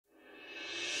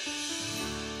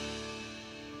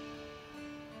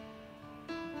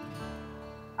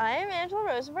I am Angela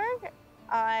Rosenberg.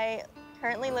 I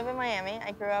currently live in Miami.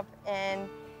 I grew up in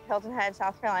Hilton Head,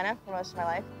 South Carolina for most of my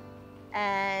life.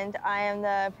 And I am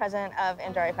the president of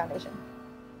ANGARI Foundation.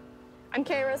 I'm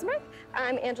Carrie Rosenberg.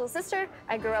 I'm Angela's sister.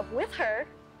 I grew up with her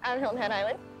on Hilton Head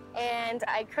Island. And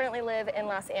I currently live in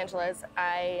Los Angeles.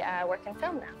 I work in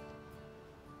film now.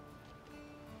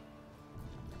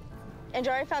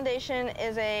 ANGARI Foundation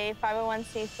is a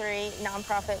 501c3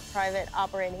 nonprofit private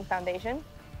operating foundation.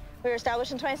 We were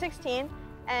established in 2016,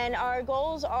 and our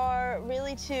goals are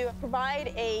really to provide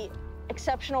an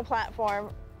exceptional platform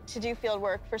to do field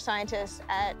work for scientists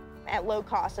at low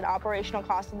cost, at operational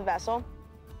cost of the vessel,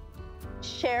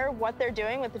 share what they're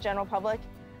doing with the general public,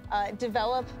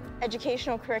 develop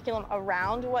educational curriculum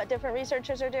around what different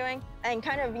researchers are doing, and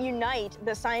kind of unite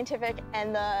the scientific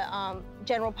and the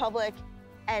general public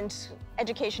and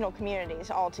educational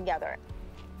communities all together.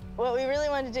 What we really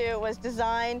wanted to do was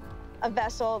design a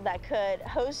vessel that could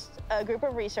host a group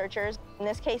of researchers, in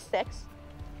this case 6.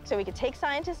 So we could take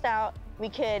scientists out, we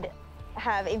could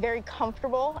have a very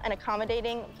comfortable and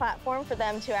accommodating platform for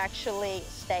them to actually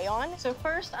stay on. So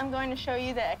first, I'm going to show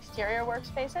you the exterior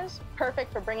workspaces,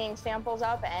 perfect for bringing samples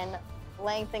up and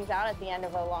laying things out at the end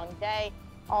of a long day.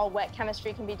 All wet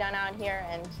chemistry can be done out here,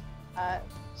 and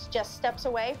just steps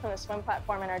away from the swim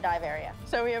platform in our dive area.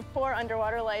 So we have 4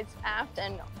 underwater lights aft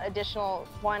and additional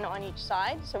 1 on each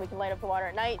side, so we can light up the water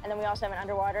at night. And then we also have an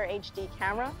underwater HD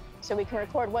camera, so we can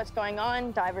record what's going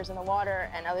on, divers in the water,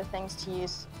 and other things to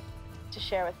use to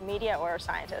share with media or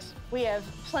scientists. We have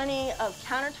plenty of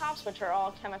countertops, which are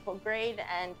all chemical grade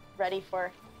and ready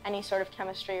for any sort of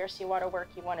chemistry or seawater work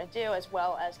you want to do, as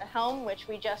well as a helm, which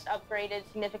we just upgraded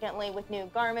significantly with new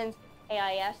Garmin's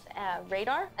AIS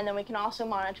radar, and then we can also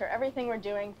monitor everything we're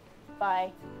doing by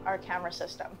our camera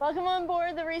system. Welcome on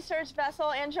board the research vessel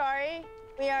ANGARI.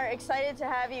 We are excited to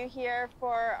have you here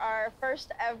for our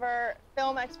first ever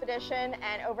film expedition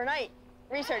and overnight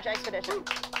research expedition.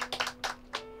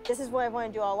 This is what I've wanted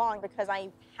to do all along because I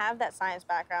have that science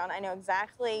background. I know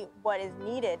exactly what is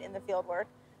needed in the field work,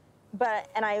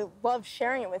 and I love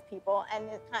sharing it with people, and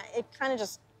it kind of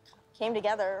just came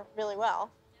together really well.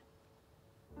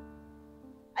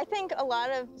 I think a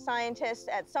lot of scientists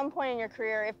at some point in your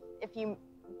career, if you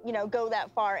go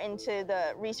that far into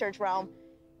the research realm,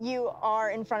 you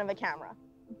are in front of a camera.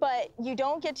 But you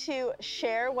don't get to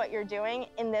share what you're doing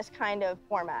in this kind of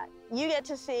format. You get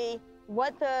to see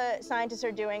what the scientists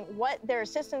are doing, what their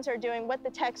assistants are doing, what the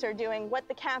techs are doing, what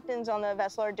the captains on the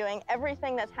vessel are doing,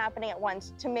 everything that's happening at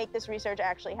once to make this research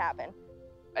actually happen.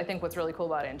 I think what's really cool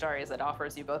about ANGARI is it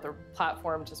offers you both a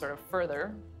platform to sort of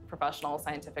further professional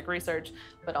scientific research,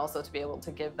 but also to be able to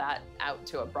give that out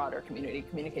to a broader community,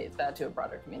 communicate that to a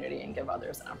broader community, and give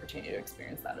others an opportunity to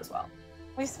experience that as well.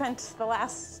 We've spent the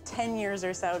last 10 years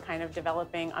or so kind of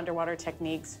developing underwater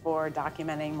techniques for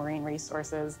documenting marine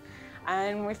resources.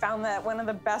 And we found that one of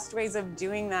the best ways of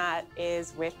doing that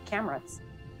is with cameras.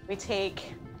 We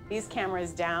take these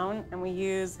cameras down and we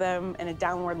use them in a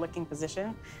downward-looking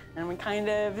position, and we kind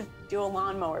of do a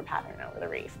lawnmower pattern over the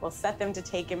reef. We'll set them to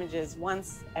take images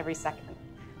once every second.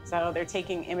 So they're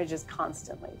taking images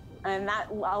constantly. And that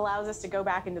allows us to go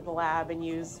back into the lab and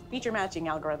use feature matching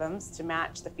algorithms to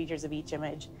match the features of each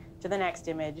image to the next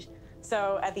image.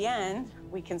 So at the end,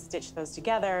 we can stitch those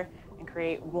together and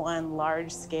create one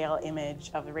large-scale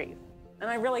image of the reef. And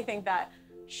I really think that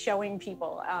showing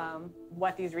people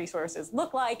what these resources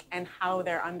look like and how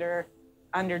they're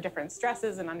under different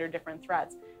stresses and under different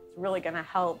threats is really going to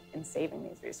help in saving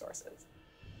these resources.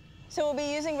 So we'll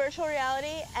be using virtual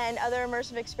reality and other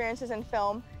immersive experiences in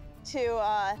film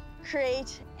to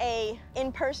create an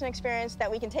in-person experience that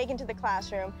we can take into the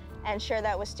classroom and share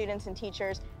that with students and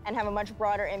teachers and have a much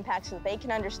broader impact so that they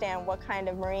can understand what kind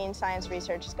of marine science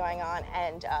research is going on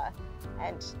and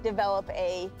develop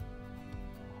a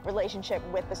relationship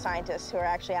with the scientists who are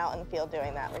actually out in the field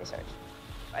doing that research.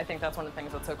 I think that's one of the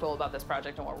things that's so cool about this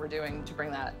project and what we're doing to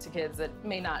bring that to kids that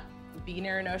may not be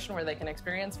near an ocean where they can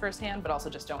experience firsthand, but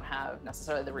also just don't have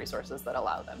necessarily the resources that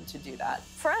allow them to do that.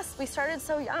 For us, we started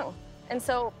so young. And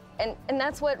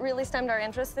that's what really stemmed our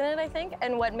interest in it, I think,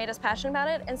 and what made us passionate about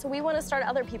it. And so we want to start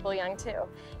other people young, too.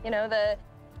 The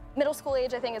middle school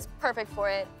age, I think, is perfect for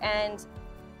it. And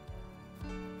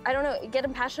I don't know, get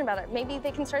them passionate about it. Maybe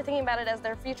they can start thinking about it as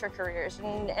their future careers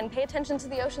and pay attention to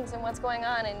the oceans and what's going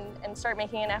on and start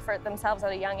making an effort themselves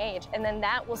at a young age. And then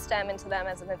that will stem into them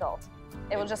as an adult.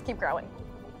 It will just keep growing.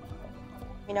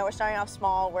 We're starting off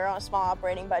small. We're on a small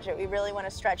operating budget. We really want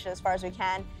to stretch it as far as we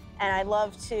can. And I'd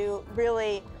love to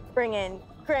really bring in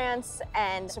grants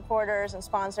and supporters and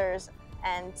sponsors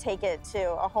and take it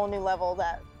to a whole new level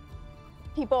that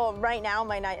people right now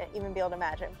might not even be able to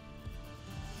imagine.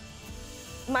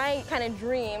 My kind of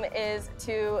dream is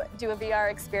to do a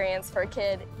VR experience for a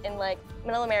kid in like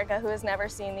Middle America who has never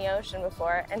seen the ocean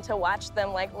before, and to watch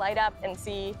them like light up and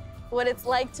see what it's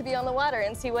like to be on the water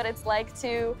and see what it's like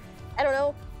to, I don't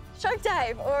know, shark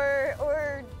dive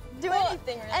or do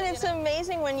anything really. And it's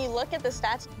amazing when you look at the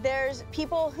stats. There's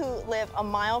people who live a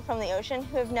mile from the ocean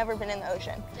who have never been in the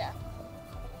ocean. Yeah.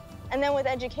 And then with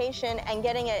education and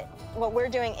getting it, what we're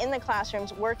doing in the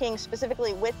classrooms, working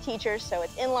specifically with teachers, so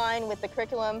it's in line with the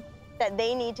curriculum that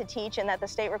they need to teach and that the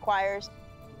state requires,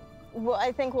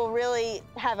 I think will really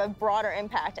have a broader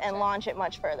impact and launch it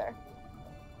much further.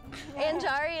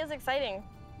 ANGARI is exciting.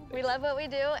 We love what we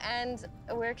do and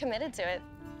we're committed to it.